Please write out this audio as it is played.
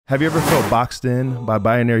Have you ever felt boxed in by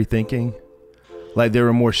binary thinking? Like there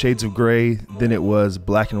were more shades of gray than it was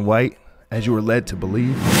black and white, as you were led to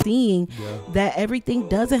believe? Seeing that everything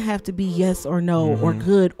doesn't have to be yes or no, or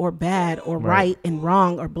good or bad, or right and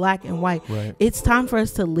wrong, or black and white. It's time for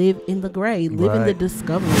us to live in the gray, live in the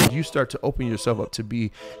discovery. You start to open yourself up to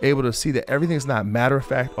be able to see that everything's not matter of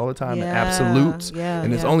fact all the time, and absolutes,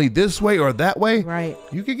 and it's only this way or that way.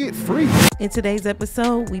 You can get free. In today's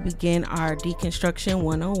episode, we begin our Deconstruction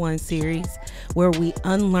 101 series, where we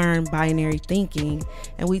unlearn binary thinking,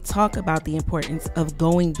 and we talk about the importance of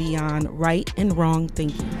going beyond right and wrong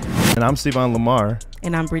thinking. And I'm SteveVon Lamar.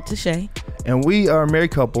 And I'm Britt Tashay. And we are a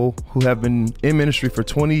married couple who have been in ministry for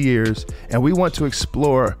 20 years, and we want to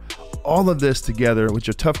explore all of this together with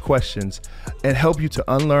your tough questions and help you to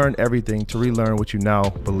unlearn everything to relearn what you now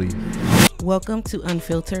believe. Welcome to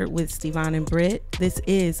Unfiltered with SteveVon and Britt. This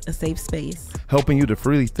is a safe space, helping you to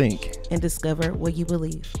freely think and discover what you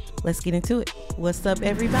believe. Let's get into it. What's up,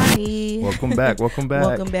 everybody? Welcome back. Welcome back.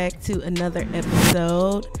 Welcome back to another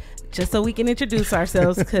episode. Just so we can introduce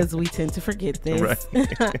ourselves, because we tend to forget this.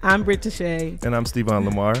 I'm Britt Tashay. And I'm SteveVon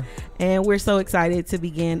Lamar. And we're so excited to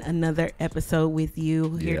begin another episode with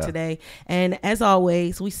you here today. And as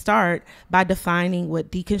always, we start by defining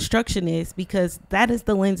what deconstruction is, because that is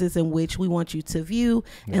the lenses in which we want you to view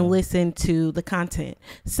and listen to the content.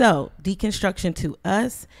 So deconstruction to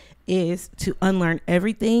us is to unlearn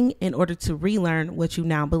everything in order to relearn what you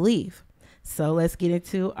now believe. So let's get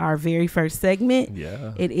into our very first segment.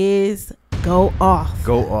 It is Go Off.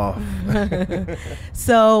 Go Off.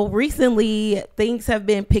 So recently things have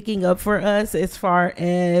been picking up for us as far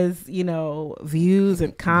as, you know, views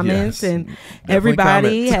and comments, and definitely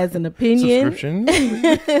everybody has an opinion.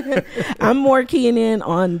 I'm more keying in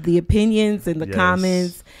on the opinions and the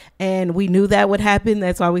comments. And we knew that would happen.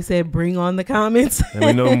 That's why we said, bring on the comments. And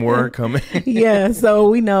we know more are coming. So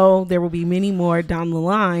we know there will be many more down the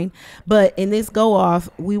line. But in this Go Off,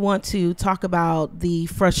 we want to talk about the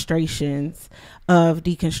frustrations of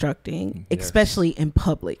deconstructing, especially in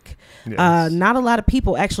public. Not a lot of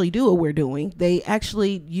people actually do what we're doing. They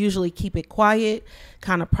actually usually keep it quiet,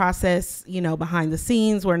 kind of process, you know, behind the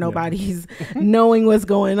scenes where nobody's knowing what's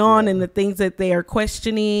going on and the things that they are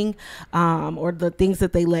questioning, or the things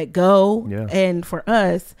that they let go. And for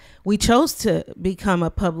us, we chose to become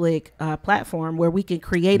a public platform where we can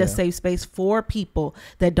create a safe space for people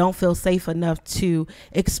that don't feel safe enough to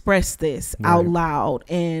express this out loud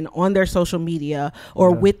and on their social media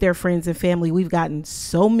or with their friends and family. We've gotten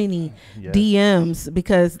so many DMs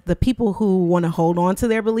because the people who want to hold on to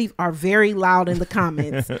their belief are very loud in the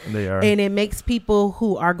comments. They are. And it makes people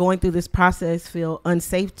who are going through this process feel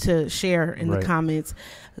unsafe to share in the comments.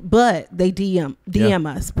 But they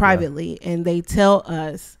DM us privately and they tell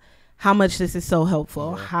us how much this is so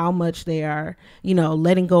helpful, how much they are, you know,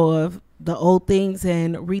 letting go of the old things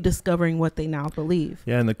and rediscovering what they now believe.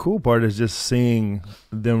 And the cool part is just seeing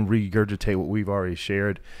them regurgitate what we've already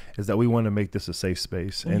shared, is that we want to make this a safe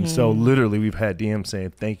space. And so literally we've had DMs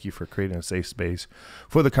saying, thank you for creating a safe space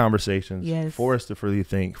for the conversations, for us to freely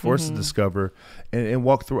think, for us to discover and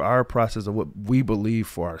walk through our process of what we believe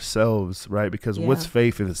for ourselves, right? Because what's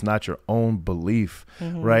faith if it's not your own belief,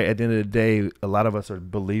 right? At the end of the day, a lot of us are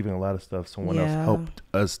believing a lot of stuff someone else helped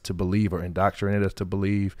us to believe or indoctrinated us to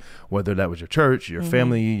believe, whether that was your church, your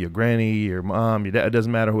family, your granny, your mom, your dad, it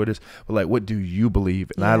doesn't matter who it is, but like, what do you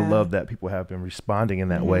believe? And I love that people have been responding in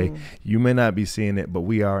that way. You may not be seeing it, but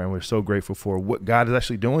we are, and we're so grateful for what God is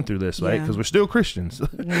actually doing through this, right? Because we're still Christians.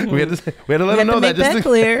 We had to let them know that, just that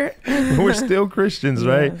clear. We're still Christians,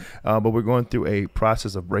 right? But we're going through a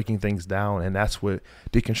process of breaking things down, and that's what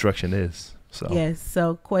deconstruction is.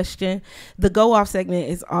 So question, the Go Off segment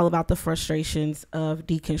is all about the frustrations of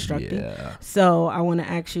deconstructing. So I want to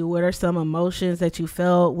ask you, what are some emotions that you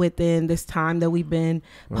felt within this time that we've been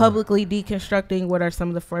publicly deconstructing? What are some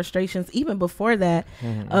of the frustrations, even before that,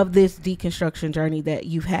 of this deconstruction journey that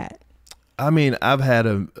you've had? I mean, I've had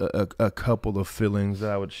a couple of feelings that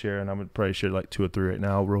I would share, and I would probably share like 2 or 3 right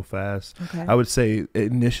now real fast. I would say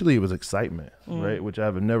initially it was excitement, right? Which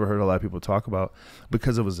I've never heard a lot of people talk about,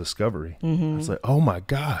 because it was discovery. It's like, oh my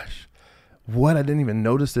gosh, what? I didn't even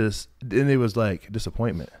notice this. Then it was like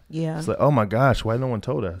disappointment. It's like, oh my gosh, why no one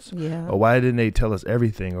told us? Or why didn't they tell us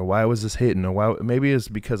everything? Or why was this hidden? Or why? Maybe it's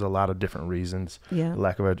because of a lot of different reasons.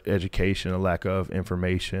 Lack of education, a lack of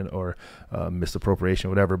information, or misappropriation,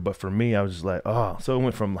 whatever. But for me, I was just like, oh, so it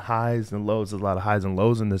went from highs and lows. There's a lot of highs and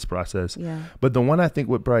lows in this process. But the one I think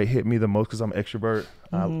would probably hit me the most, because I'm an extrovert.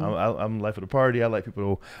 I'm life of the party. I like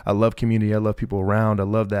people. I love community. I love people around. I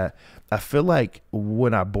love that. I feel like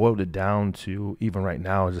when I boiled it down to even right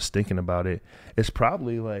now, just thinking about it, it's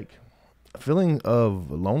probably like feeling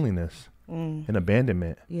of loneliness and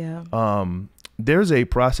abandonment. Yeah. There's a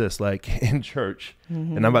process like in church,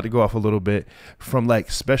 and I'm about to go off a little bit from like,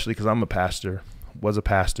 especially because I'm a pastor, was a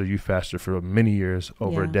pastor, youth pastor for many years,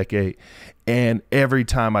 over a decade. And every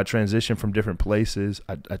time I transition from different places,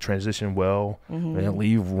 I transition well, and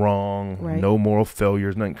leave wrong, no moral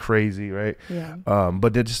failures, nothing crazy, right? Yeah.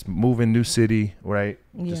 But then just moving new city, right?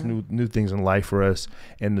 Just new things in life for us.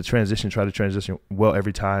 And the try to transition well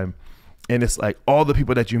every time. And it's like all the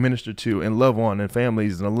people that you minister to and love on and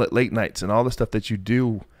families and late nights and all the stuff that you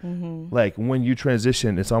do, like when you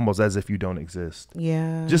transition, it's almost as if you don't exist.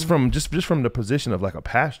 Yeah. Just from the position of like a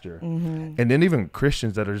pastor. And then even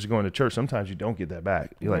Christians that are just going to church, sometimes you don't get that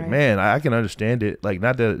back. You're like, man, I can understand it. Like,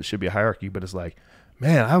 not that it should be a hierarchy, but it's like,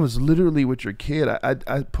 man, I was literally with your kid.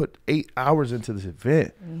 I put 8 hours into this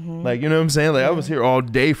event. Like, you know what I'm saying? Like, I was here all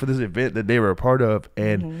day for this event that they were a part of.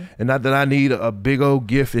 And not that I need a big old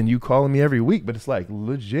gift and you calling me every week, but it's like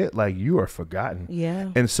legit, like you are forgotten. Yeah.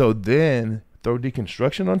 And so then throw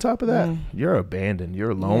deconstruction on top of that, you're abandoned,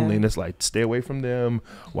 you're lonely, and it's like, stay away from them,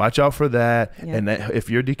 watch out for that. And that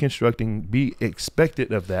if you're deconstructing, be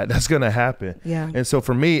expected of that. That's going to happen. And so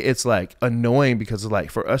for me, it's like annoying because it's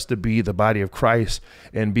like, for us to be the body of Christ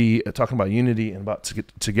and be talking about unity and about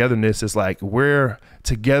togetherness, is like, we're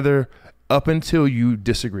together up until you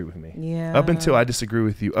disagree with me, up until I disagree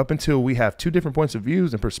with you, up until we have two different points of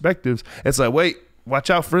views and perspectives. It's like, wait,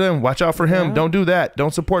 watch out for them, watch out for him, don't do that,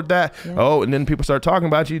 don't support that. Oh, and then people start talking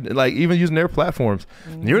about you, like even using their platforms.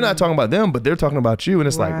 You're not talking about them, but they're talking about you. And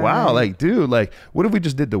it's like, wow, like, dude, like, what if we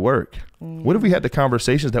just did the work? What if we had the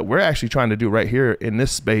conversations that we're actually trying to do right here in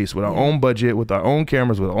this space with our own budget, with our own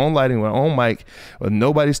cameras, with our own lighting, with our own mic, with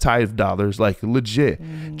nobody's tithe dollars, like legit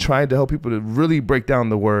trying to help people to really break down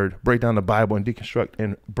the word, break down the Bible, and deconstruct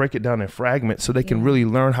and break it down in fragments so they can really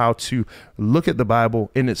learn how to look at the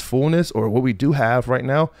Bible in its fullness, or what we do have right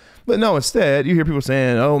now. But no, instead you hear people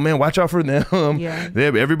saying, oh man, watch out for them.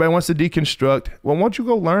 Everybody wants to deconstruct. Well, why don't you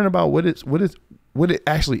go learn about what it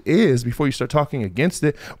actually is before you start talking against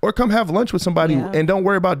it, or come have lunch with somebody and don't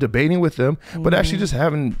worry about debating with them, but actually just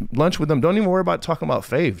having lunch with them. Don't even worry about talking about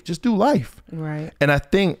faith. Just do life. Right. And I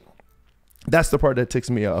think that's the part that ticks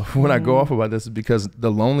me off when I go off about this, is because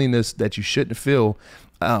the loneliness that you shouldn't feel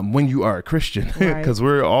when you are a Christian, because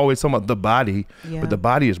we're always talking about the body, but the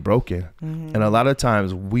body is broken. And a lot of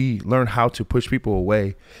times we learn how to push people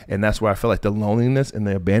away. And that's where I feel like the loneliness and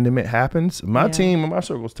the abandonment happens. My team and my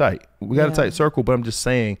circle's tight. We got a tight circle, but I'm just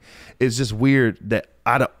saying, it's just weird that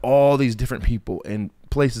out of all these different people and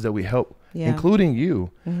places that we help, including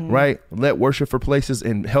you, right? Let worship for places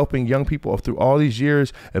and helping young people through all these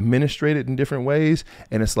years, administrate it in different ways.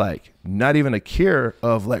 And it's like, not even a care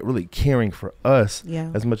of like really caring for us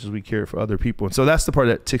as much as we care for other people. And so that's the part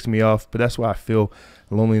that ticks me off. But that's why I feel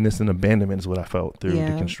loneliness and abandonment is what I felt through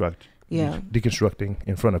deconstructing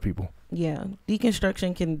in front of people.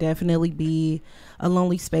 Deconstruction can definitely be a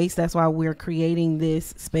lonely space. That's why we're creating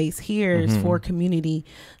this space here is for community,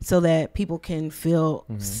 so that people can feel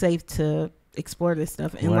safe to explore this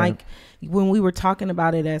stuff. And like when we were talking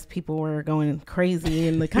about it, as people were going crazy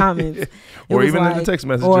in the comments, or even in the text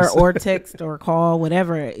messages, or text or call,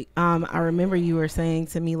 whatever. I remember you were saying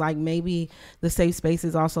to me, like, maybe the safe space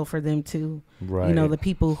is also for them too. You know, the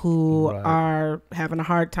people who are having a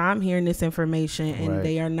hard time hearing this information and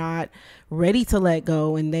they are not ready to let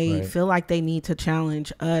go, and they feel like they need to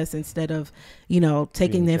challenge us instead of, you know,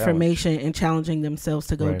 taking the information and challenging themselves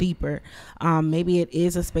to go deeper. Maybe it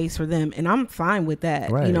is a space for them, and I'm fine with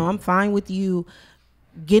that. You know, I'm fine with you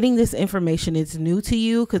getting this information. It's new to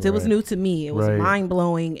you, because it was new to me. It was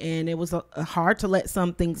mind-blowing, and it was hard to let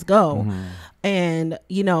some things go. And,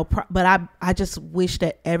 you know, but I just wish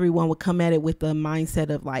that everyone would come at it with the mindset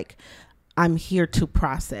of like, I'm here to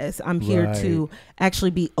process. I'm here to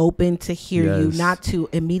actually be open to hear you, not to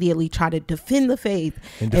immediately try to defend the faith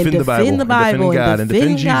and defend the Bible and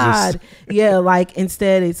defend God. Like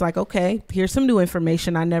instead it's like, okay, here's some new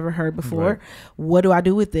information I never heard before. What do I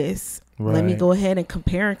do with this? Let me go ahead and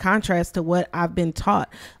compare and contrast to what I've been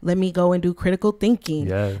taught. Let me go and do critical thinking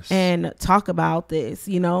and talk about this,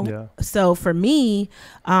 you know? So for me,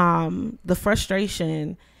 the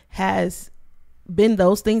frustration has been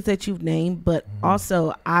those things that you've named, but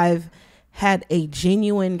also I've had a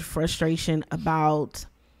genuine frustration about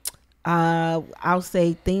I'll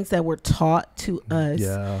say things that were taught to us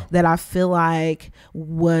that I feel like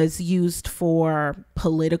was used for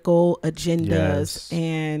political agendas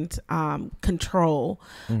and control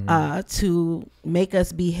to make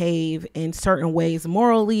us behave in certain ways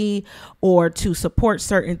morally, or to support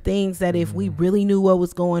certain things that if we really knew what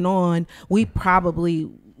was going on, we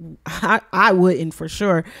probably I wouldn't for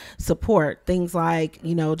sure support things like,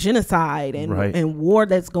 you know, genocide and war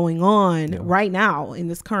that's going on right now in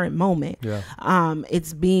this current moment.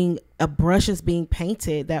 A brush is being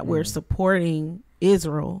painted that we're supporting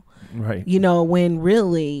Israel. Right. You know, when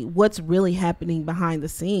really what's really happening behind the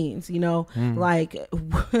scenes, you know, like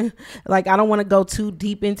I don't want to go too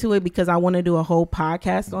deep into it because I want to do a whole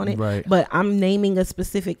podcast on it. Right. But I'm naming a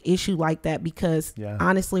specific issue like that because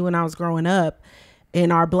honestly, when I was growing up in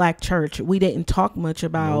our Black church, we didn't talk much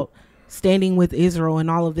about standing with Israel and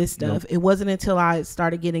all of this stuff. It wasn't until I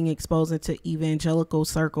started getting exposed into evangelical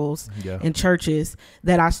circles and churches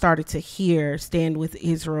that I started to hear stand with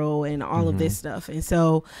Israel and all of this stuff. And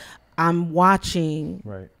so I'm watching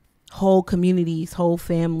whole communities, whole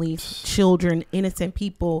families, children, innocent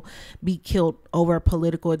people be killed over a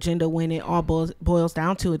political agenda when it all boils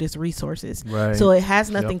down to it is resources. Right. So it has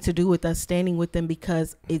nothing to do with us standing with them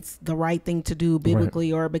because it's the right thing to do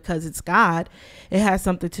biblically or because it's God. It has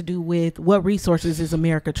something to do with what resources is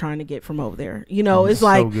America trying to get from over there. You know, it's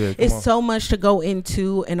like, it's so much to go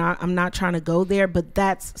into, and I'm not trying to go there, but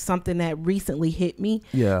that's something that recently hit me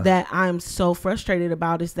that I'm so frustrated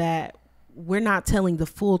about, is that we're not telling the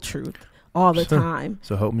full truth all the time.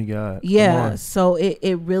 So help me God. Yeah. So it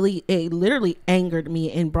literally angered me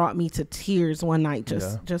and brought me to tears one night,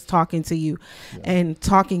 just talking to you and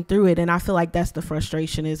talking through it. And I feel like that's the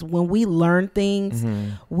frustration, is when we learn things,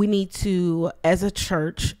 we need to, as a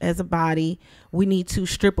church, as a body, we need to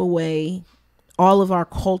strip away all of our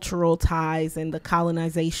cultural ties and the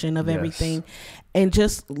colonization of everything and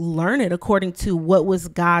just learn it according to what was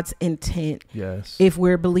God's intent. Yes. If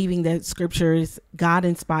we're believing that scripture is God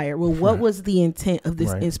inspired, well, what was the intent of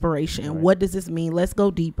this inspiration? What does this mean? Let's go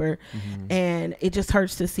deeper. And it just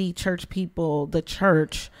hurts to see church people, the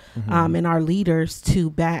church, and our leaders to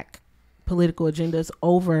back political agendas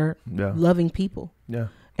over loving people. Yeah.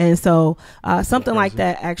 And so something like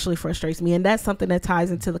that actually frustrates me. And that's something that ties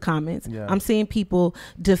into the comments. I'm seeing people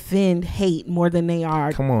defend hate more than they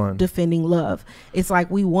are defending love. It's like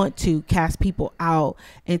we want to cast people out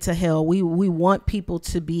into hell. We want people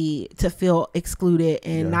to feel excluded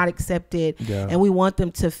and not accepted. And we want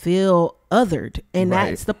them to feel othered. And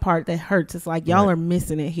that's the part that hurts. It's like, y'all are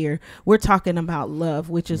missing it here. We're talking about love,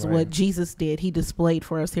 which is what Jesus did. He displayed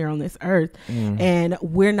for us here on this earth. And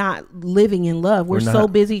we're not living in love. We're so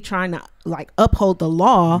busy trying to like uphold the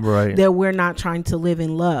law that we're not trying to live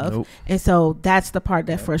in love. And so that's the part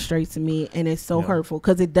that frustrates me, and it's so hurtful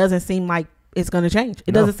because it doesn't seem like it's going to change.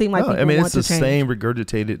 It doesn't seem like people want it's the same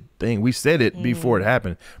regurgitated thing. We said it before it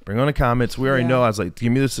happened. Bring on the comments. We already know. I was like,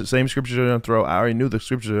 give me the same scripture they're going to throw. I already knew the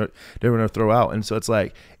scripture they were going to throw out. And so it's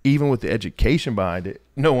like, even with the education behind it,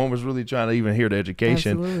 no one was really trying to even hear the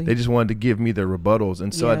education. Absolutely. They just wanted to give me their rebuttals.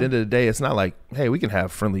 And so at the end of the day, it's not like, hey, we can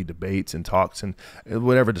have friendly debates and talks and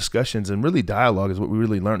whatever discussions, and really dialogue is what we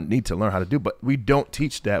really need to learn how to do. But we don't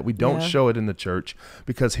teach that. We don't show it in the church,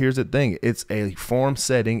 because here's the thing. It's a form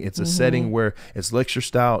setting. It's a setting where it's lecture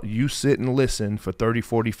style. You sit and listen for 30,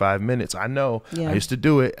 45 minutes. I know I used to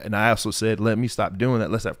do it. And I also said, let me stop doing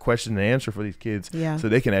that. Let's have question and answer for these kids so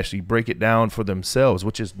they can actually break it down for themselves,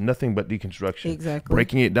 which is nothing but deconstruction. Exactly.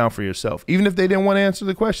 Breaking it down for yourself. Even if they didn't want to answer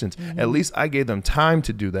the questions, at least I gave them time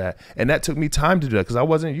to do that. And that took me time to do that because I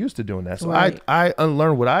wasn't used to doing that. So I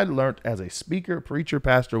unlearned what I learned as a speaker, preacher,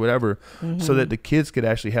 pastor, whatever, so that the kids could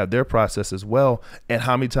actually have their process as well. And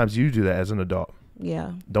how many times do you do that as an adult?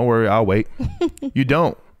 Yeah. Don't worry, I'll wait. You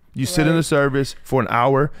don't. You sit in the service for an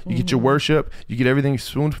hour, you get your worship, you get everything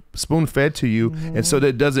spoon fed to you. And so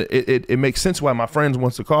that it makes sense why my friends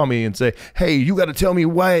wants to call me and say, hey, you got to tell me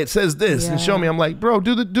why it says this and show me. I'm like, bro,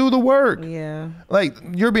 do the work. Yeah. Like,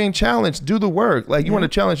 you're being challenged, do the work. Like, you want to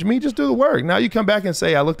challenge me, just do the work. Now you come back and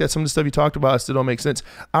say, I looked at some of the stuff you talked about, it still don't make sense.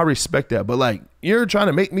 I respect that. But like, you're trying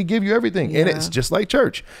to make me give you everything. And it's just like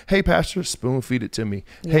church. Hey, pastor, spoon feed it to me.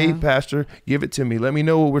 Hey, pastor, give it to me. Let me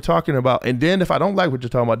know what we're talking about. And then if I don't like what you're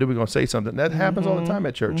talking about, then we're going to say something. That happens all the time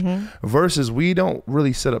at church. Versus we don't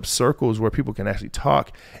really set up circles where people can actually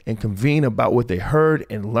talk and convene about what they heard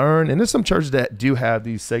and learn. And there's some churches that do have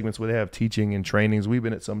these segments where they have teaching and trainings. We've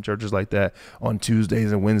been at some churches like that on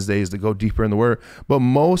Tuesdays and Wednesdays to go deeper in the word. But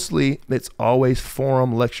mostly it's always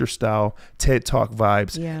forum, lecture style, TED Talk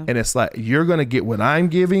vibes. And it's like, you're going to get what I'm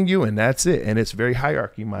giving you, and that's it. And it's very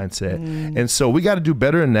hierarchy mindset. And so we got to do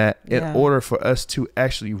better than that in order for us to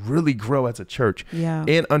actually really grow as a church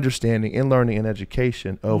in understanding, in learning, and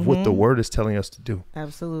education of what the word is telling us to do.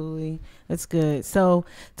 Absolutely. That's good. So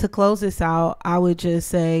to close this out, I would just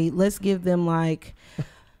say, let's give them like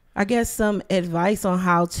I guess some advice on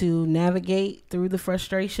how to navigate through the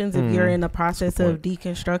frustrations if you're in the process of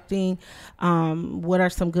deconstructing. What are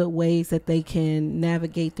some good ways that they can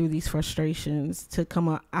navigate through these frustrations to come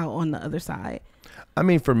out on the other side? I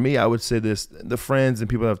mean, for me, I would say this: the friends and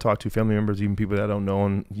people that I've talked to, family members, even people that I don't know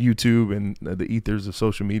on YouTube and the ethers of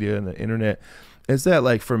social media and the internet, is that,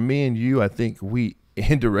 like, for me and you, I think we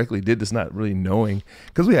indirectly did this not really knowing,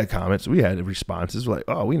 because we had comments, we had responses, we're like,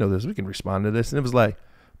 oh, we know this, we can respond to this, and it was like,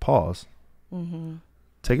 pause.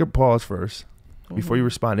 Take a pause first before you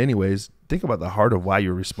respond. Anyways, think about the heart of why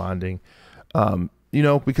you're responding. You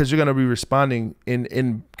know, because you're going to be responding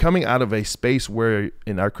in coming out of a space where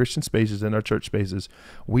in our Christian spaces, in our church spaces,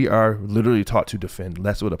 we are literally taught to defend.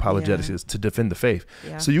 That's what apologetics is, to defend the faith.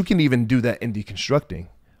 So you can even do that in deconstructing.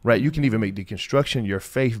 Right. You can even make deconstruction your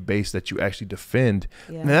faith base that you actually defend.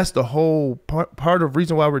 And that's the whole part of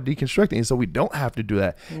reason why we're deconstructing. And so we don't have to do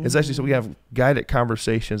that. It's actually so we have guided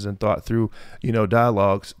conversations and thought through, you know,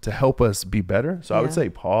 dialogues to help us be better. So I would say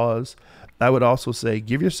pause. I would also say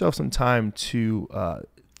give yourself some time to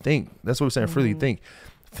think. That's what we're saying. Freely think.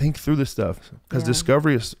 Think through this stuff, because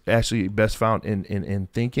discovery is actually best found in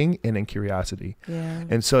thinking and in curiosity.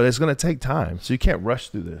 And so it's going to take time. So you can't rush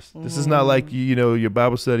through this. This is not like, you know, your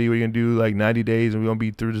Bible study where you're going to do like 90 days and we're going to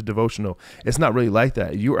be through this devotional. It's not really like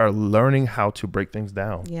that. You are learning how to break things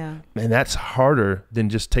down. And that's harder than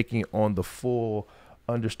just taking on the full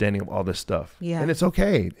understanding of all this stuff. And it's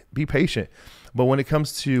okay. Be patient. But when it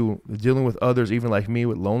comes to dealing with others, even like me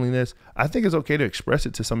with loneliness, I think it's okay to express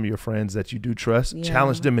it to some of your friends that you do trust.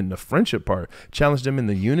 Challenge them in the friendship part, challenge them in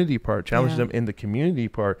the unity part, challenge them in the community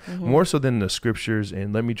part, more so than the scriptures.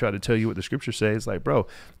 And let me try to tell you what the scripture says. Like, bro,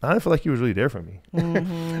 I don't feel like you was really there for me.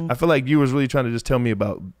 I feel like you was really trying to just tell me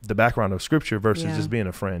about the background of scripture versus just being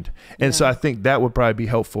a friend. And so I think that would probably be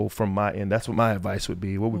helpful from my end. That's what my advice would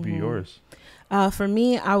be. What would be yours? For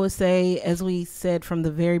me, I would say, as we said from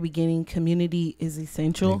the very beginning, community is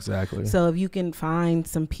essential. Exactly. So if you can find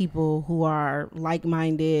some people who are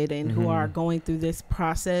like-minded and who are going through this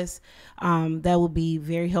process, that will be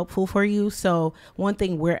very helpful for you. So one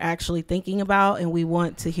thing we're actually thinking about, and we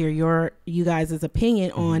want to hear you guys'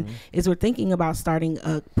 opinion on, is we're thinking about starting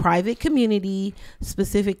a private community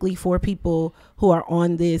specifically for people who are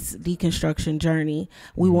on this deconstruction journey.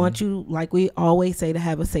 We want you, like we always say, to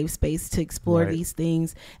have a safe space to explore these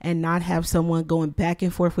things and not have someone going back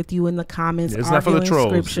and forth with you in the comments. It's not for the trolls.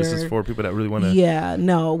 Scripture. This is for people that really want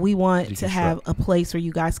to. We want to have a place where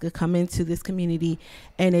you guys could come into this community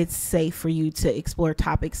and it's safe for you to explore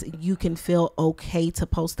topics. You can feel okay to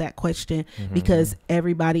post that question because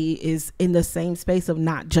everybody is in the same space of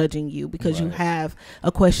not judging you because you have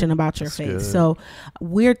a question about your faith. Good. So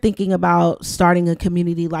we're thinking about starting a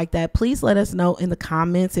community like that. Please let us know in the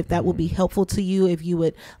comments if that would be helpful to you, if you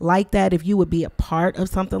would like that, if you would be a part of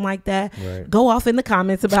something like that. Go off in the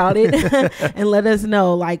comments about it and let us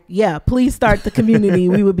know, like, please start the community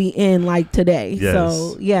we would be in like today.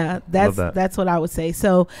 So that's what I would say.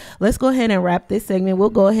 So let's go ahead and wrap this segment. We'll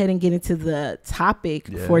go ahead and get into the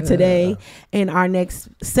topic for today in our next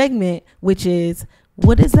segment, which is,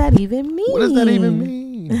 what does that even mean? What does that even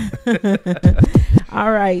mean?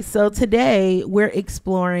 All right. So today we're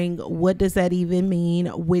exploring what does that even mean,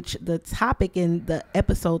 which the topic in the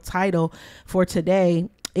episode title for today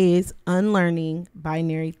is Unlearning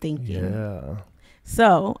Binary Thinking.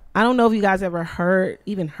 So I don't know if you guys ever heard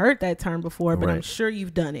that term before, but I'm sure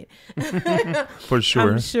you've done it. For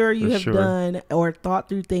sure. I'm sure you have done or thought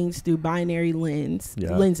through things through binary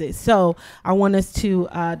lenses. So I want us to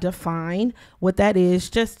define what that is,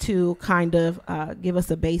 just to kind of give us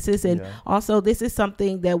a basis. And also, this is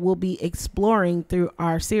something that we'll be exploring through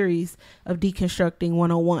our series of Deconstructing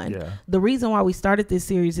 101. The reason why we started this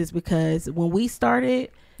series is because when we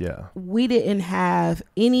started, we didn't have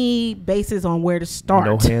any basis on where to start.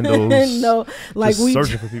 No handles. No, like just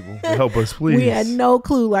searching for people to help us, please. We had no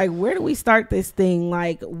clue, like, where do we start this thing?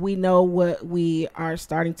 Like, we know what we are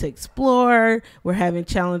starting to explore. We're having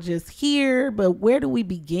challenges here, but where do we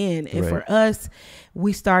begin? And for us,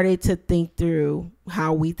 we started to think through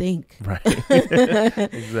how we think.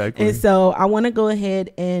 Exactly. And so I want to go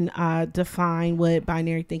ahead and define what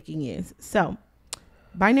binary thinking is. So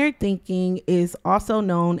binary thinking is also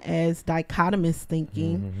known as dichotomous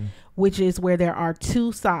thinking, which is where there are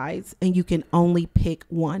two sides and you can only pick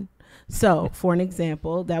one. So for an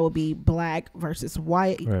example, that would be black versus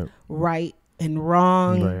white, right and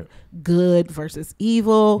wrong, good versus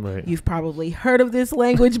evil. You've probably heard of this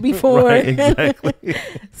language before. Exactly.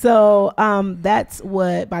 So that's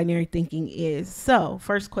what binary thinking is. So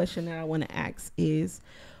first question that I want to ask is,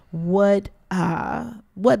 what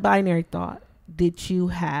binary thought did you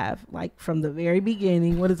have, like from the very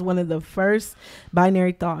beginning? What is one of the first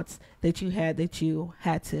binary thoughts that you had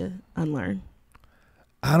to unlearn?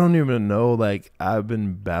 I don't even know. Like, I've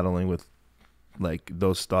been battling with like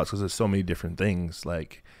those thoughts because there's so many different things.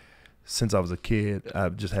 Like, since I was a kid,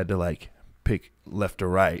 I've just had to like pick left or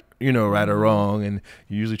right, right or wrong. And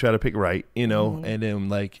you usually try to pick right, and then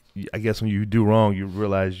like, I guess when you do wrong, you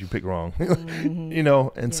realize you pick wrong,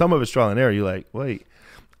 and some of it's trial and error. You're like, wait,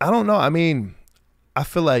 I don't know. I mean, I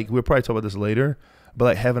feel like we'll probably talk about this later, but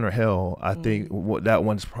like heaven or hell, I think that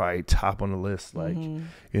one's probably top on the list. Like,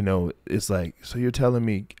 it's like, so you're telling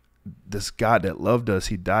me this God that loved us,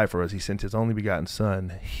 he died for us. He sent his only begotten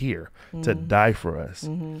son here to die for us.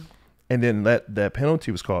 And then that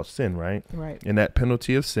penalty was called sin, right? Right. And that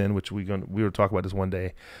penalty of sin, which we will talk about this one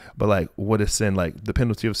day, but like, what is sin? Like, the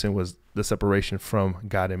penalty of sin was the separation from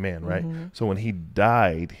God and man, right? So when he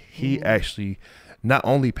died, he actually not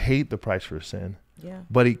only paid the price for sin,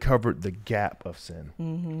 but he covered the gap of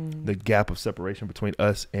sin, the gap of separation between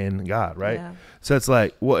us and God, right? Yeah. So it's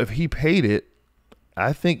like, well, if he paid it,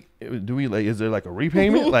 I think, is there like a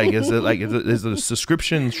repayment? Like, is the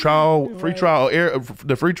subscription trial, free trial,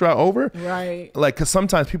 the free trial over? Right. Like, cause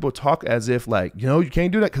sometimes people talk as if like, you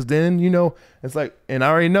can't do that. Cause then, it's like, and I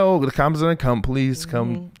already know the comments are gonna come, please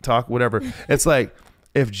come talk, whatever. It's like,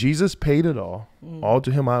 if Jesus paid it all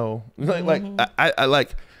to him I owe. I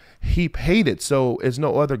like, he paid it. So there's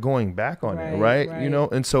no other going back on it. Right.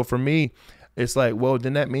 And so for me, it's like, well,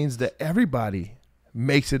 then that means that everybody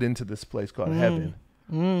makes it into this place called heaven.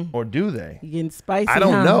 Or do they? You're getting spicy. I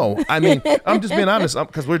don't know. I mean, I'm just being honest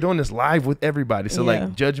because we're doing this live with everybody. So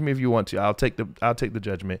like, judge me if you want to. I'll take the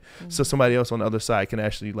judgment. So somebody else on the other side can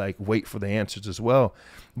actually like wait for the answers as well.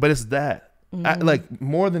 But it's that I, like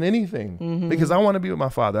more than anything because I want to be with my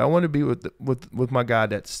Father. I want to be with my God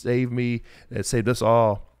that saved me, that saved us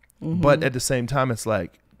all. But at the same time, it's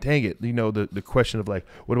like, dang it, the question of like,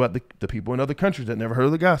 what about the people in other countries that never heard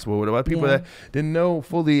of the gospel? What about people that didn't know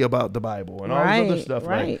fully about the Bible and all this other stuff?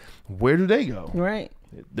 Like, where do they go? Right.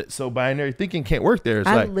 So binary thinking can't work there. It's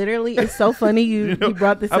it's so funny you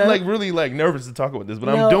brought this up. I'm like really like nervous to talk about this, but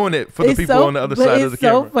I'm doing it for the people on the other side of the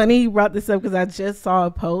camera. It's so funny you brought this up because I just saw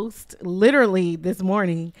a post literally this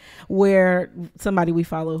morning where somebody we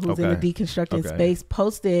follow who's in the deconstructing space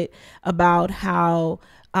posted about how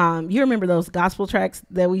you remember those gospel tracks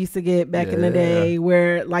that we used to get back in the day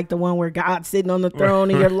where like the one where God's sitting on the throne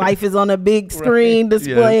and your life is on a big screen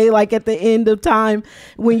display, like at the end of time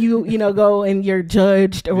when you go and you're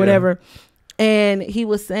judged or whatever. And he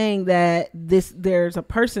was saying that there's a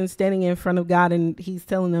person standing in front of God and he's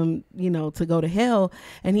telling them, to go to hell.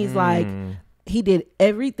 And he's like, he did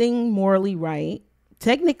everything morally right.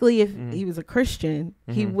 Technically, if he was a Christian,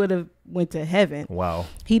 he would have went to heaven. Wow.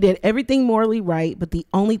 He did everything morally right, but the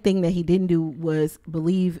only thing that he didn't do was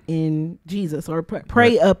believe in Jesus or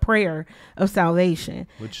pray a prayer of salvation.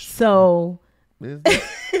 So, what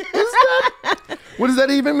does that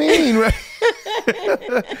even mean? Right.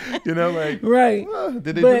 Right.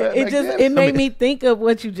 Did they do that back then? It made me think of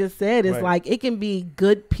what you just said. It's like, it can be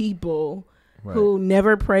good people who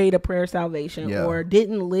never prayed a prayer of salvation or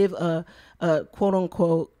didn't live a quote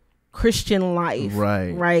unquote Christian life,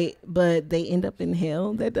 right? But they end up in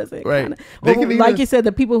hell. That doesn't like you said,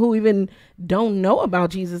 the people who even don't know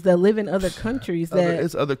about Jesus that live in other countries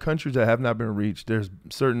it's other countries that have not been reached. There's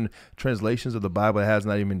certain translations of the Bible that has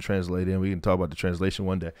not even been translated, and we can talk about the translation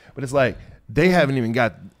one day. But it's like they haven't even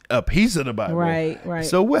got a piece of the Bible, right?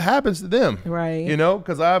 So what happens to them, right?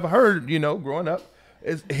 Because I've heard, growing up,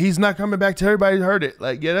 he's not coming back till everybody's heard it.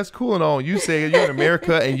 Like, yeah, that's cool and all. You say you're in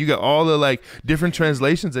America and you got all the like different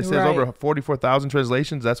translations. It says over 44,000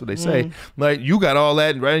 translations. That's what they say. Like, you got all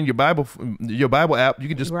that right in your Bible app. You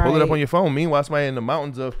can just pull it up on your phone. Meanwhile, somebody in the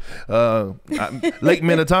mountains of Lake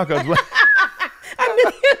Minnetonka.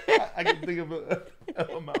 I can think of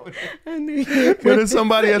a mountain. I knew you. But it's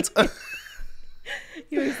somebody that's.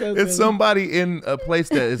 It's somebody in a place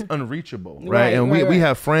that is unreachable, right? And we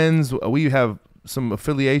have friends. We have some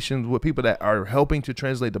affiliations with people that are helping to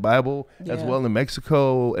translate the Bible as well in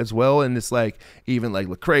Mexico as well. And it's like, even like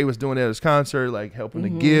Lecrae was doing it at his concert, like helping to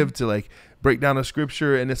give to like break down the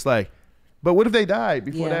scripture. And it's like, but what if they died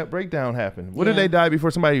before that breakdown happened? What if they died before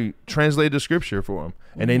somebody translated the scripture for them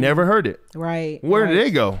and they never heard it? Right. Where did they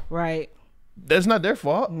go? Right. That's not their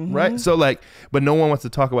fault, right? So like, but no one wants to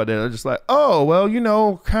talk about that. They're just like, oh,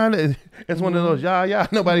 well, kind of, it's one of those,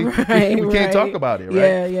 nobody, we can't talk about it,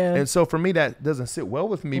 right? Yeah. And so for me, that doesn't sit well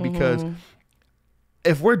with me because,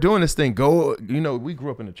 if we're doing this thing, go, we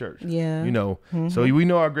grew up in the church. Yeah. So we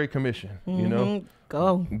know our Great Commission,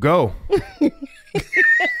 Go.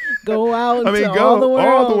 Go out into all the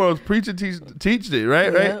world. world. Preach and teach it,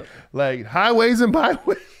 right? Yep. Right? Like highways and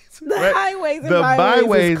byways. The right? highways and the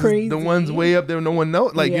byways is crazy. The ones way up there no one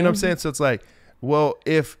knows. Like, you know what I'm saying? So it's like, well,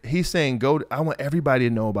 if he's saying go, I want everybody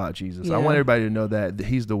to know about Jesus. I want everybody to know that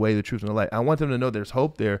he's the way, the truth, and the light. I want them to know there's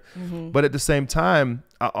hope there. But at the same time,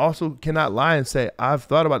 I also cannot lie and say I've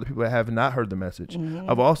thought about the people that have not heard the message.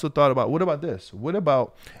 I've also thought about, what about this? What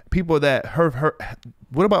about people that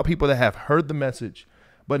what about people that have heard the message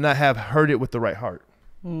but not have heard it with the right heart?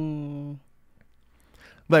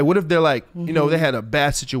 Like, what if they're like, they had a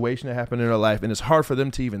bad situation that happened in their life, and it's hard for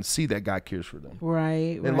them to even see that God cares for them.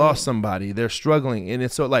 Right. They lost somebody. They're struggling. And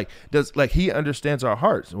it's so like, he understands our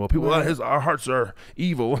hearts. Well, people, our hearts are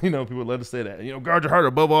evil. People let us say that. Guard your heart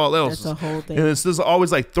above all else. That's the whole thing. And it's just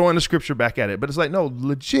always like throwing the scripture back at it. But it's like, no,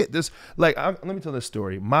 legit. Let me tell this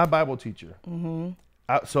story. My Bible teacher.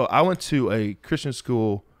 So I went to a Christian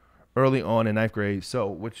school early on in 9th grade.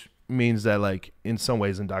 Which means that, like, in some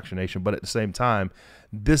ways indoctrination, but at the same time,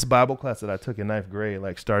 this Bible class that I took in 9th grade,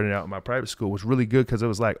 like starting out in my private school, was really good because it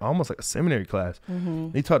was like almost like a seminary class.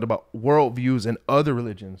 He talked about worldviews and other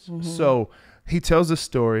religions. So he tells this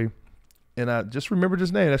story, and I just remembered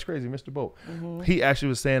his name. That's crazy, Mr. Bolt. He actually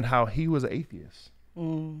was saying how he was an atheist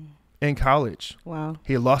in college. Wow.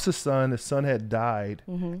 He had lost his son. His son had died,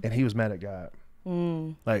 and he was mad at God.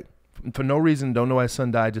 Like, for no reason, don't know why his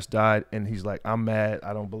son died, just died. And he's like, I'm mad.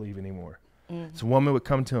 I don't believe anymore. So a woman would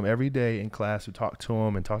come to him every day in class, would talk to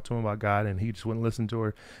him about God, and he just wouldn't listen to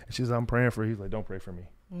her. And she's like, I'm praying for you. He's like, don't pray for me.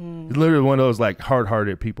 He's literally one of those like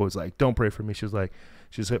hard-hearted people. He's like, don't pray for me. She's saying,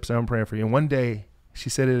 I'm praying for you. And one day she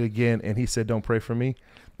said it again, and he said, don't pray for me.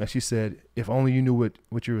 And she said, if only you knew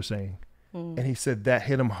what you were saying. And he said that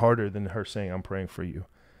hit him harder than her saying, I'm praying for you.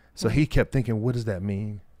 So he kept thinking, what does that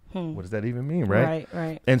mean? What does that even mean?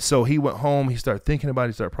 Right. And so he went home. He started thinking about it.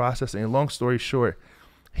 He started processing. And long story short,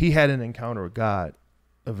 he had an encounter with God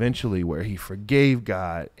eventually where he forgave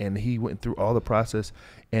God, and he went through all the process,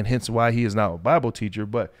 and hence why he is now a Bible teacher.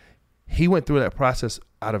 But he went through that process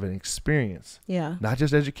out of an experience. Yeah. Not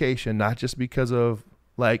just education, not just because of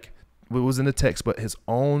like what was in the text, but his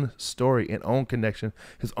own story and own connection,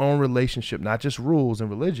 his own relationship, not just rules and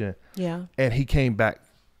religion. Yeah. And he came back.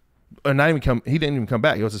 Or not even he didn't even come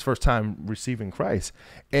back. It was his first time receiving Christ.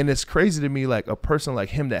 And it's crazy to me, like a person like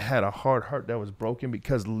him that had a hard heart that was broken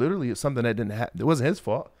because literally it's something that it wasn't his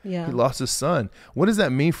fault. Yeah. He lost his son. What does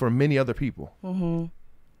that mean for many other people?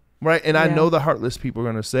 Right. And I know the heartless people are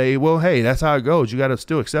going to say, well, hey, that's how it goes. You got to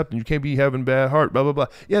still accept it. You can't be having bad heart, blah, blah, blah.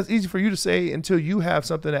 Yeah, it's easy for you to say until you have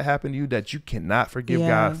something that happened to you that you cannot forgive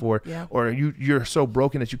God for, or you're so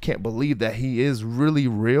broken that you can't believe that he is really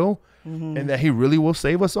real. And that he really will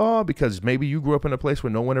save us all, because maybe you grew up in a place where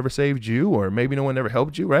no one ever saved you, or maybe no one ever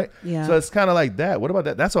helped you, right? Yeah. So it's kind of like that. What about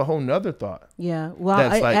that? That's a whole nother thought. Yeah. Well,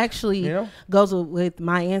 it like, actually goes with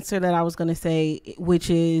my answer that I was going to say, which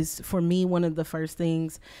is for me, one of the first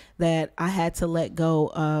things that I had to let go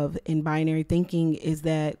of in binary thinking is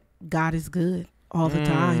that God is good all the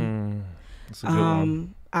time. That's a good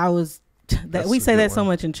one. We say that so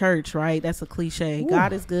much in church, right? That's a cliche. Ooh.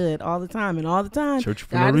 God is good all the time, and all the time church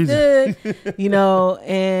for God is good.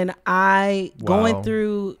 And going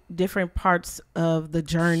through different parts of the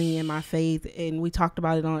journey in my faith, and we talked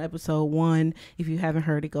about it on episode 1. If you haven't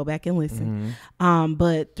heard it, go back and listen.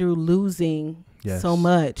 But through losing so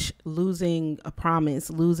much, losing a promise,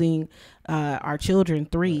 losing our children,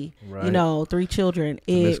 3 children,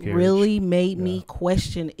 it really made me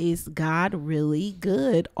question, is God really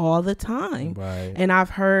good all the time? Right. And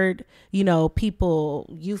I've heard, people,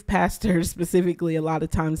 youth pastors specifically, a lot of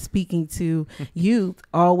times speaking to youth,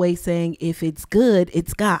 always saying, if it's good,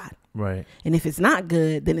 it's God. Right. And if it's not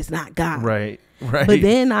good, then it's not God. Right. Right. But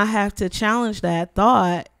then I have to challenge that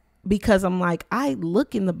thought, because I'm like, I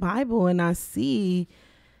look in the Bible and I see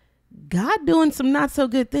God doing some not so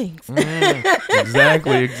good things.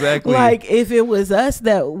 Exactly. Like if it was us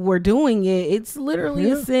that were doing it, it's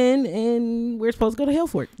literally a sin and we're supposed to go to hell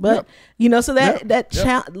for it. But so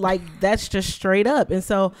that's just straight up. And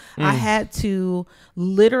so I had to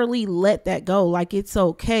literally let that go. Like, it's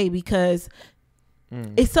okay, because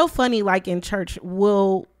it's so funny. Like in church,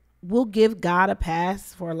 we'll give God a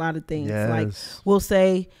pass for a lot of things. Yes. Like we'll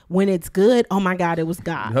say when it's good, oh my God, it was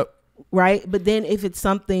God. Yep. Right. But then if it's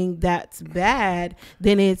something that's bad,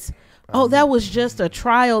 then it's, that was just a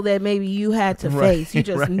trial that maybe you had to face. You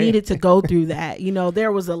just needed to go through that.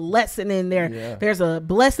 There was a lesson in there. Yeah. There's a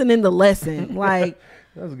blessing in the lesson. Like,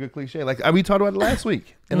 that was a good cliche. Like we talked about it last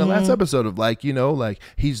week. in the last episode of like, you know, like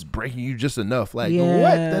he's breaking you just enough. Like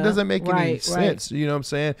what? That doesn't make any sense. You know what I'm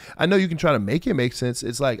saying? I know you can try to make it make sense.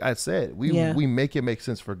 It's like I said, we make it make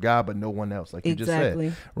sense for God, but no one else. Like you just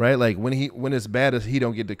said, right? Like when it's bad, he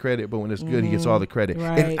don't get the credit, but when it's good, he gets all the credit.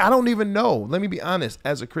 And I don't even know. Let me be honest.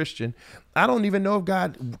 As a Christian, I don't even know if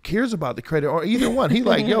God cares about the credit or either one. He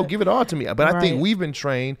like, yo, give it all to me. But I think we've been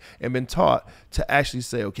trained and been taught to actually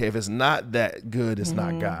say, okay, if it's not that good, it's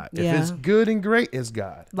not God. If it's good and great, it's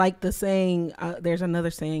God. Like the saying, there's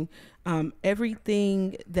another saying,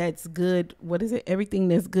 everything that's good, what is it? Everything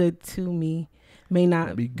that's good to me may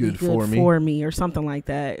not be good for me or something like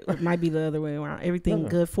that. It might be the other way around. Everything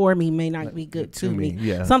good for me may not be good to me.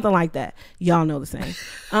 Yeah. Something like that. Y'all know the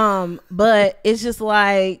same. But it's just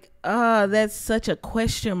like, that's such a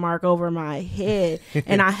question mark over my head.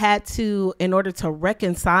 And I had to, in order to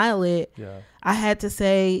reconcile it, I had to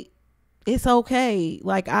say, it's okay.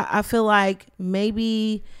 Like, I feel like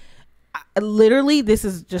maybe, literally, this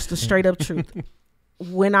is just a straight up truth.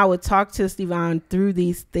 When I would talk to SteveVon through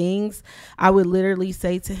these things, I would literally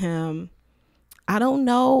say to him, I don't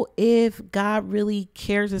know if God really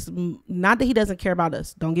cares not that he doesn't care about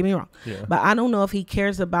us, don't get me wrong, but I don't know if he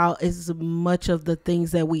cares about as much of the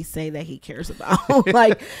things that we say that he cares about.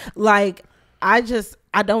 like I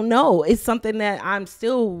don't know. It's something that I'm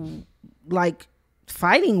still like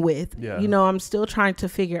fighting with, you know, I'm still trying to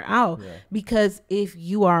figure out, because if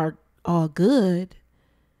you are all good,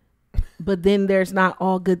 but then there's not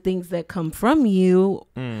all good things that come from you.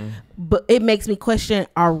 But it makes me question,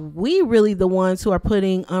 are we really the ones who are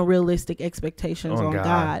putting unrealistic expectations on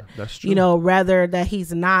God? That's true. You know, rather that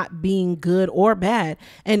he's not being good or bad.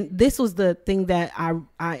 And this was the thing that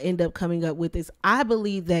I end up coming up with is I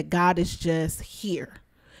believe that God is just here.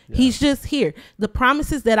 He's just here. The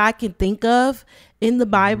promises that I can think of in the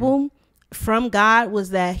Bible from God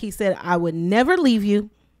was that he said, I would never leave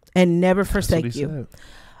you and never forsake you. Said.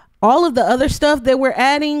 All of the other stuff that we're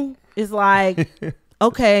adding is like,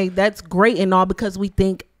 okay, that's great and all because we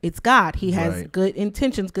think it's God. He has good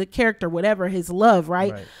intentions, good character, whatever, his love,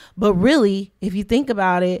 right? But really, if you think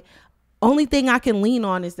about it, only thing I can lean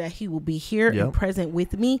on is that he will be here and present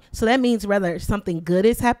with me. So that means whether something good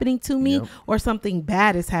is happening to me or something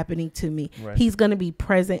bad is happening to me, he's going to be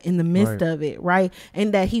present in the midst of it, right?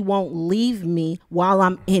 And that he won't leave me while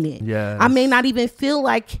I'm in it. I may not even feel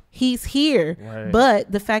like he's here,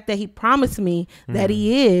 but the fact that he promised me that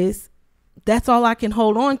he is, that's all I can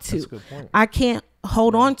hold on to. That's a good point. I can't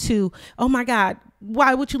hold on to, oh my God,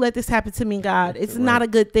 why would you let this happen to me, God? It's not a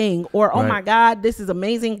good thing. Or, oh my God, this is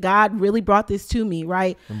amazing. God really brought this to me,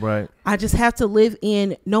 right? I just have to live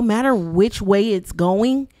in, no matter which way it's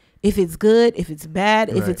going, if it's good, if it's bad,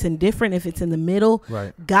 if it's indifferent, if it's in the middle,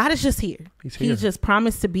 God is just here. He's just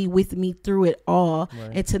promised to be with me through it all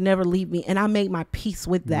and to never leave me. And I make my peace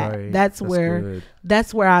with that. That's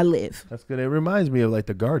where I live. That's good. It reminds me of like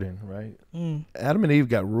the garden, right? Adam and Eve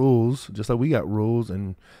got rules, just like we got rules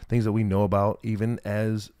and things that we know about, even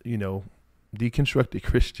as, you know, deconstructed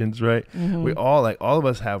Christians, right? We all of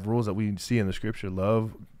us have rules that we see in the scripture.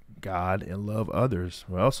 Love God and love others.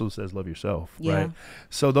 It also says love yourself, right?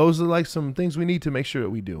 So those are like some things we need to make sure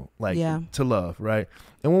that we do, like to love, right?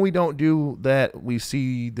 And when we don't do that, we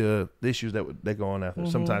see the issues that go on after.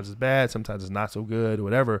 Sometimes it's bad, sometimes it's not so good, or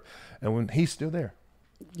whatever. And when he's still there,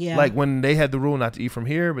 like when they had the rule not to eat from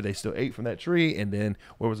here, but they still ate from that tree. And then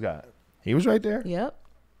where was God? He was right there.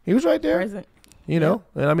 He was right there. Present. You know,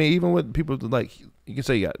 and I mean, even with people like, you can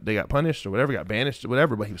say they got punished or whatever, got banished or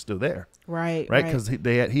whatever, but he was still there. Right. Because he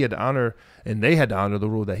had to honor, and they had to honor the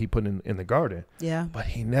rule that he put in the garden. But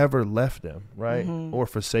he never left them, right? Or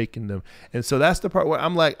forsaken them. And so that's the part where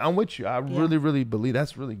I'm like, I'm with you. I really, really believe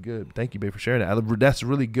that's really good. Thank you, babe, for sharing that. That's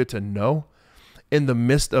really good to know in the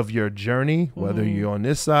midst of your journey, whether you're on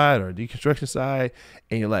this side or deconstruction side,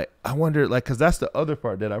 and you're like, I wonder, like, because that's the other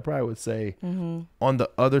part that I probably would say on the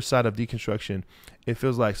other side of deconstruction, it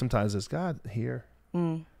feels like sometimes it's God here.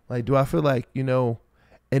 Like, do I feel like, you know,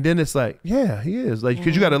 and then it's like, yeah, he is, like,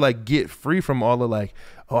 because you got to like get free from all the like,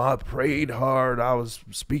 oh, I prayed hard, I was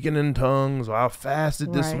speaking in tongues, or I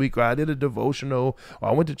fasted this week, or I did a devotional, or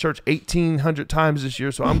I went to church 1,800 times this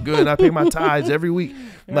year, so I'm good. I pay my tithes every week.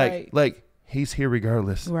 Like he's here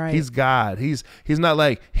regardless. He's God. He's not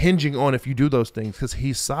like hinging on if you do those things, because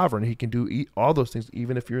he's sovereign. He can do all those things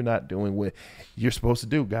even if you're not doing what you're supposed to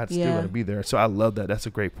do. God's still going to be there. So I love that. That's a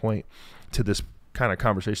great point to this kind of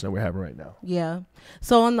conversation that we're having right now.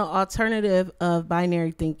 So on the alternative of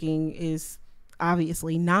binary thinking is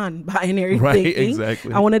obviously non-binary thinking.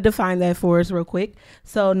 Exactly. I want to define that for us real quick.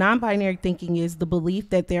 So non-binary thinking is the belief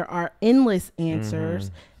that there are endless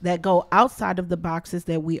answers that go outside of the boxes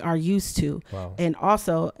that we are used to. Wow. And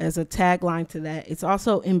also, as a tagline to that, it's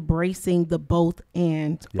also embracing the both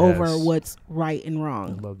and over what's right and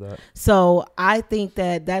wrong. I love that. So I think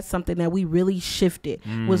that that's something that we really shifted,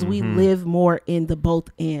 was we live more in the both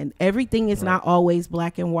and. Everything is not always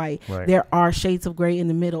black and white. Right. There are shades of gray in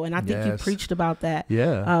the middle. And I think you preached about that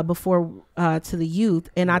before to the youth.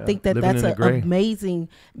 And I think that Living that's an amazing,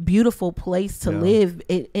 beautiful place to live,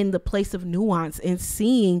 in the place of nuance, and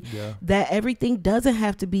seeing that everything doesn't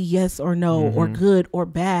have to be yes or no, or good or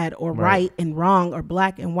bad, or right and wrong, or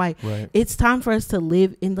black and white. It's time for us to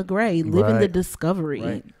live in the gray, live in the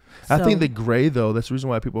discovery. I think the gray, though, that's the reason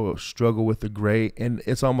why people struggle with the gray. And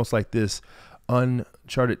it's almost like this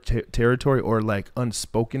uncharted territory, or like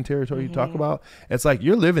unspoken territory you talk about. It's like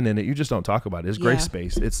you're living in it, you just don't talk about it. It's gray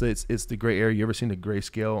space. It's the gray area. You ever seen the gray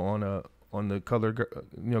scale on the color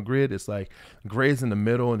grid? It's like gray's in the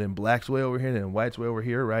middle, and then black's way over here, and then white's way over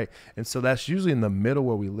here, right? And so that's usually in the middle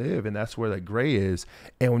where we live, and that's where the gray is.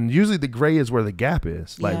 And usually the gray is where the gap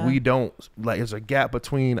is. Like we don't, like, there's a gap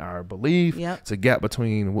between our belief. It's a gap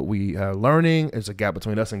between what we are learning. There's a gap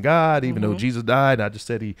between us and God, even though Jesus died. I just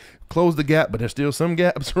said he closed the gap, but there's still some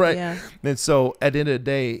gaps, right? And so at the end of the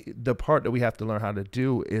day, the part that we have to learn how to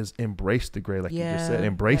do is embrace the gray, like you just said.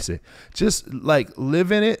 Embrace it. Just like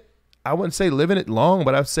live in it. I wouldn't say live in it long,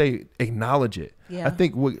 but I'd say acknowledge it. I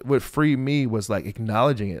think what freed me was like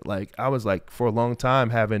acknowledging it. Like I was like for a long time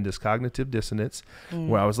having this cognitive dissonance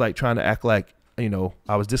where I was like trying to act like,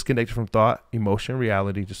 I was disconnected from thought, emotion,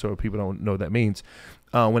 reality, just so people don't know what that means.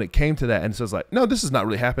 When it came to that, and so it's like, no, this is not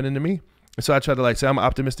really happening to me. And so I try to like say I'm an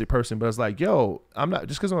optimistic person, but it's like, yo, I'm not,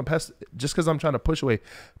 just because I'm trying to push away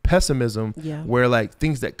pessimism, where like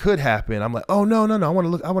things that could happen, I'm like, oh no, I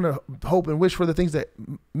want to hope and wish for the things that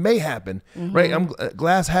may happen, right? I'm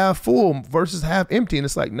glass half full versus half empty, and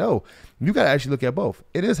it's like, no, you got to actually look at both.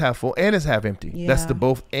 It is half full and it's half empty. That's the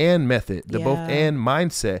both and method, the both and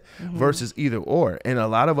mindset versus either or. And a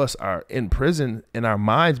lot of us are in prison in our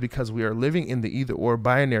minds because we are living in the either or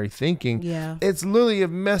binary thinking. It's literally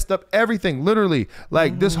messed up everything, literally,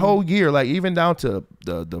 like this whole year, like even down to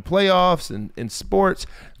the playoffs and in sports,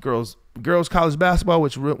 girls college basketball,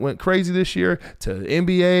 which went crazy this year, to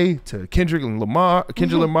NBA, to Kendrick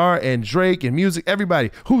Lamar and Drake and music,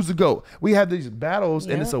 everybody, who's the GOAT? We have these battles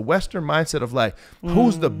and it's a Western mindset of like,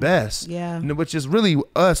 who's the best? Which is really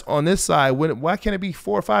us on this side. Why can't it be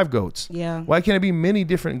 4 or 5 GOATs? Why can't it be many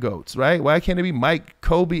different GOATs, right? Why can't it be Mike,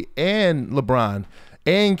 Kobe, and LeBron?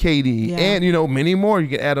 And KD, and many more you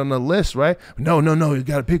can add on the list, right? No, you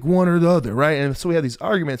got to pick one or the other, right? And so we have these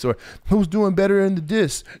arguments, or who's doing better in the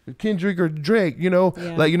disc, Kendrick or Drake, so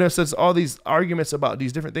it's all these arguments about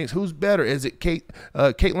these different things. Who's better? Is it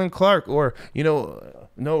Caitlin Clark, or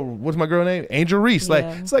no, what's my girl name? Angel Reese. Like,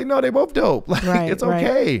 it's like, no, they both dope. Like, it's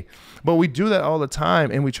okay. But we do that all the time,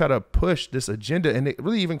 and we try to push this agenda, and it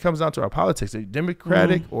really even comes down to our politics,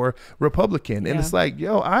 Democratic or Republican. And it's like,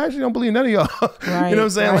 yo, I actually don't believe none of y'all. You know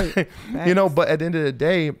what I'm saying? Like, but at the end of the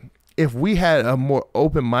day, if we had a more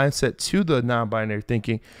open mindset to the non-binary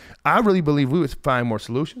thinking, I really believe we would find more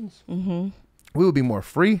solutions. We would be more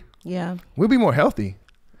free. We'd be more healthy.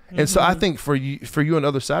 And so I think for you on the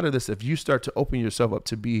other side of this, if you start to open yourself up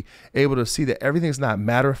to be able to see that everything's not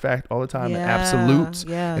matter of fact all the time, and absolutes,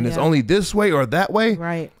 and it's only this way or that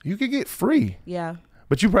way, you could get free.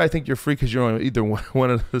 But you probably think you're free because you're on either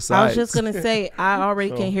one of the sides. I was just going to say, I already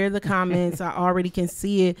can hear the comments. I already can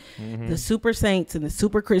see it. The super saints and the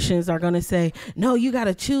super Christians are going to say, no, you got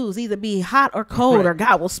to choose, either be hot or cold, or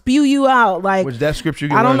God will spew you out. Like, which that scripture,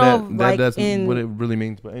 you I don't know that's what it really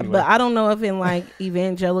means. But anyway. But I don't know if in like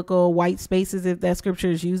evangelical white spaces, if that scripture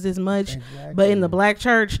is used as much. But in the black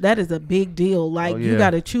church, that is a big deal. Like, you got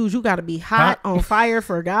to choose. You got to be hot on fire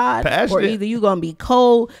for God, or either you going to be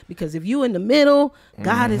cold, because if you in the middle,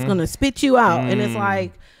 God is going to spit you out. And it's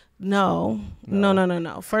like, no.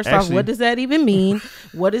 First off, what does that even mean?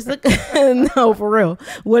 What is the, no, for real.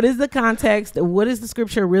 What is the context? What is the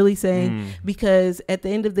scripture really saying? Because at the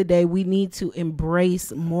end of the day, we need to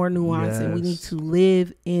embrace more nuance, and we need to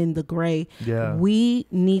live in the gray. We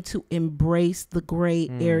need to embrace the gray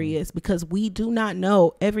areas, because we do not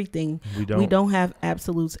know everything. We don't have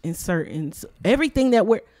absolutes and certains. Everything that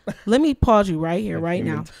let me pause you right here, right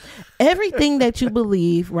now. Everything that you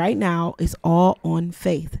believe right now is all on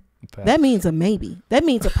faith. That means a maybe. That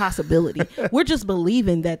means a possibility. We're just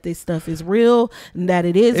believing that this stuff is real, and that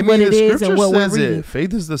it is what it is, and what we're reading.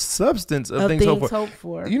 Faith is the substance of things hoped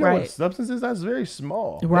for. You know what substance is? That's very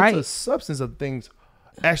small. Right. It's a substance of things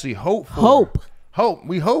actually hope for. Hope.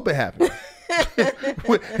 We hope it happens.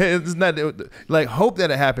 It's not like hope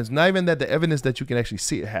that it happens. Not even that the evidence that you can actually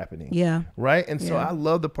see it happening. Yeah. Right. And so I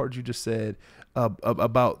love the part you just said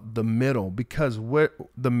about the middle, because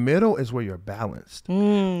the middle is where you're balanced.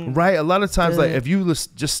 Right. A lot of times, like if you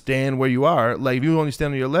just stand where you are, like if you only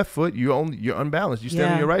stand on your left foot, you're unbalanced. You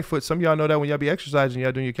stand on your right foot. Some of y'all know that when y'all be exercising,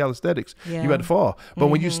 y'all doing your calisthenics, you about to fall. But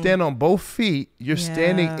when you stand on both feet, you're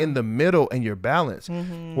standing in the middle and you're balanced.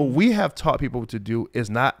 What we have taught people to do is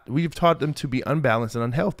we've taught them to be unbalanced and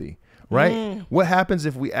unhealthy. Right? What happens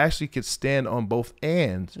if we actually could stand on both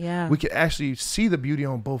ends? We could actually see the beauty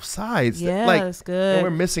on both sides. Yeah, like, that's good. And we're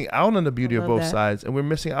missing out on the beauty of both sides, and we're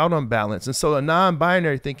missing out on balance. And so a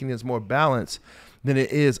non-binary thinking is more balanced than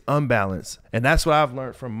it is unbalanced. And that's what I've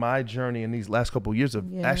learned from my journey in these last couple of years of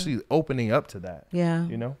actually opening up to that. Yeah.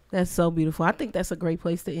 You know? That's so beautiful. I think that's a great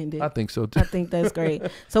place to end it. I think so too. I think that's great.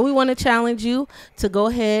 So we want to challenge you to go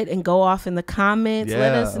ahead and go off in the comments.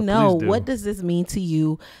 Let us know, what does this mean to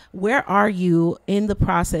you? Where are you in the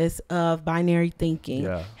process of binary thinking?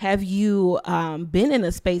 Have you been in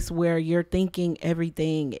a space where you're thinking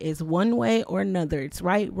everything is one way or another? It's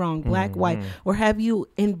right, wrong, black, white. Or have you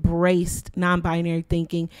embraced non-binary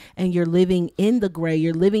thinking and you're living in the gray,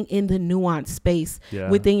 you're living in the nuanced space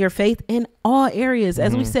within your faith in all areas?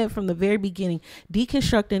 As we said from the very beginning,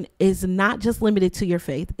 deconstructing is not just limited to your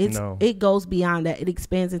faith. It goes beyond that. It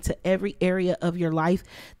expands into every area of your life,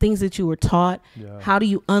 things that you were taught. How do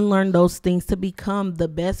you unlearn those things to become the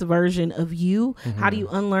best version of you? How do you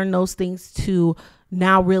unlearn those things to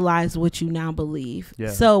now realize what you now believe?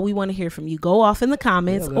 So we want to hear from you. Go off in the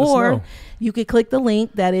comments, or you could click the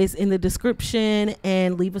link that is in the description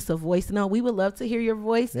and leave us a voice note. We would love to hear your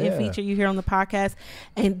voice and feature you here on the podcast.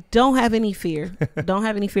 And don't have any fear. Don't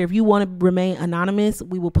have any fear. If you want to remain anonymous,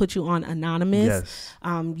 we will put you on anonymous.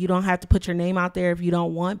 You don't have to put your name out there if you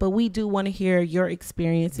don't want, but we do want to hear your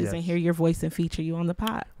experiences and hear your voice and feature you on the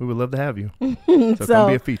pod. We would love to have you. So come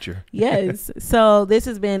be a feature. So this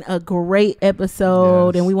has been a great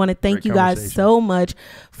episode. And we want to thank you guys so much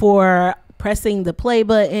for pressing the play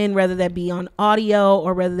button, whether that be on audio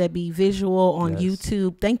or whether that be visual on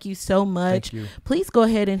YouTube. Thank you so much. Please go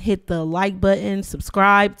ahead and hit the like button,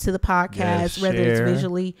 subscribe to the podcast, whether it's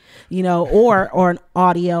visually, or an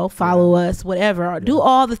audio, follow us, whatever. Do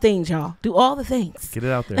all the things, y'all. Do all the things. Get it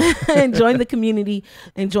out there. And join the community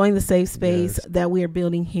and join the safe space that we are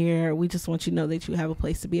building here. We just want you to know that you have a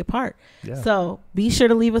place to be a part. So be sure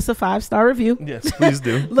to leave us a 5-star review. Yes, please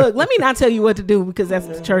do. Look, let me not tell you what to do, because that's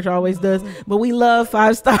what the church always does. But we love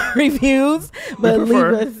 5-star reviews. But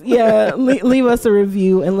leave us a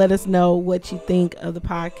review and let us know what you think of the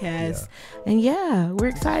podcast. And we're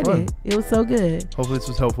excited. It was so good. Hopefully this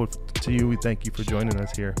was helpful to you. We thank you for joining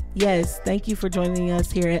us here. Yes, thank you for joining us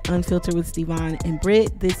here at Unfiltered with SteveVon and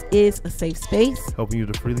Britt. This is a safe space, helping you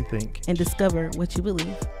to freely think and discover what you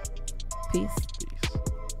believe. Peace.